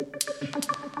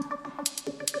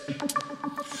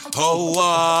Oh,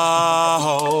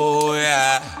 oh,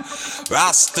 yeah.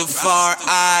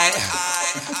 Rastafari,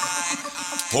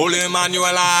 Holy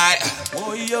Emmanuel,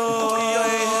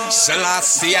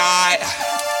 Selassie,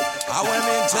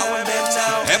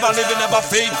 ever living, ever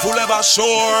faithful, ever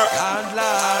sure,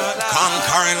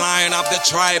 conquering lion of the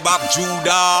tribe of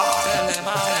Judah,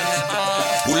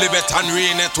 who liveth and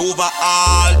reigneth over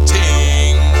all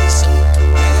things.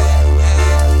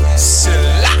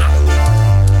 Selah,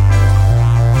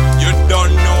 you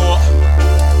don't know.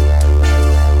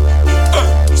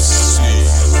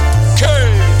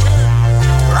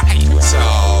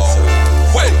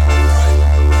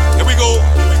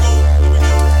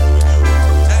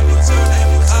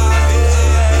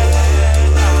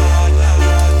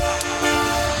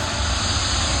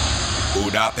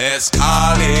 BudaPest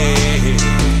Calling.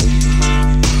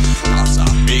 That's a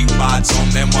big bad song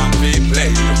them want me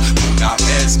play.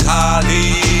 BudaPest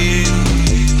Calling.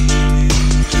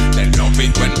 They love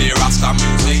it when the Rasta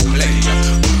music play.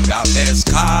 BudaPest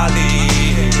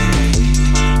Calling.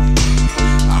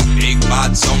 A big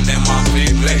bad song them want me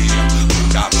play.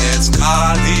 BudaPest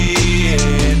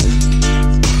Calling.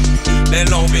 They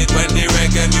love it when the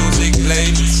reggae music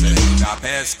plays.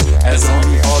 BudaPest. Ez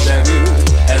ami a devű,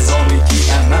 ez ami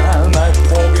kiemel,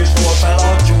 megfog és hol fel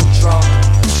a csúcsra.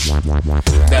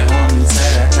 De ha mi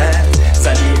szereted,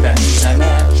 zenében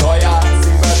üzenet, saját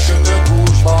szívet kötött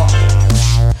húsba.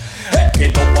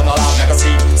 Egy-két dobban a láb meg a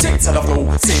szív, szétszed a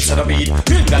flow, szétszed a beat,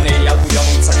 minden éjjel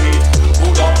ugyanúgy szakít.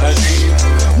 Budapest zsír,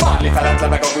 Márli felett le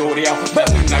meg a glória,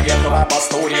 bennünk megél tovább a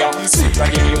sztória. Sweet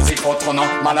reggae music otthona,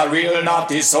 man a real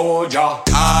naughty soldier.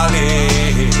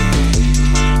 Calling.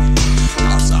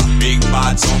 That's a big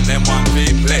bad song them want me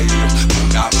play.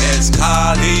 BudaPest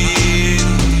Calling.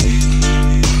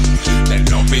 They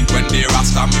love it when the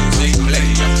Rasta music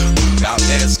play.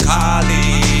 BudaPest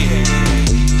Calling.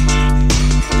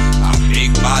 A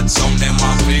big bad song them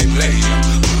want me play.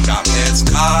 BudaPest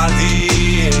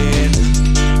Calling.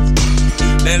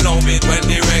 They love it when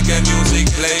the reggae music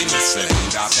plays.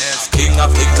 BudaPest. King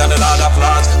of kings and the Lord of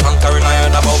lords, conquering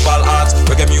iron above all odds.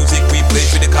 Reggae music we play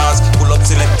for the cause. Pull up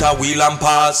selector, wheel and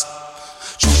pause.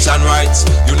 Truths and rights,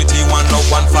 unity, one love,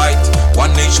 one fight.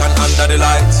 One nation under the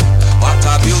light. What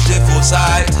a beautiful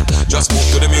sight. Just move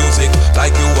to the music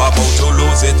like you are about to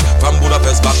lose it. From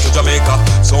Budapest back to Jamaica,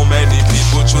 so many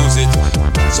people choose it.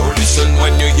 So listen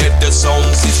when you hear the sound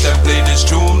system play this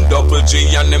tune. Double G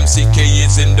and MCK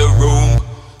is in the room.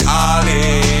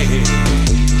 Calling.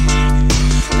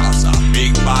 That's a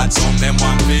big bad song them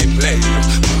want me play.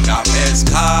 BudaPest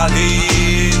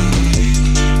Calling.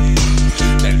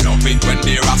 They love it when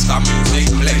the Rasta music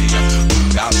play.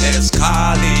 BudaPest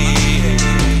Calling.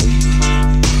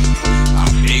 A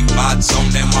big bad song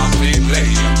them want me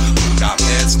play.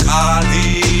 BudaPest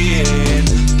Calling.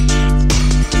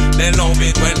 They love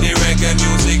it when the reggae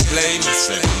music plays.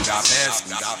 BudaPest.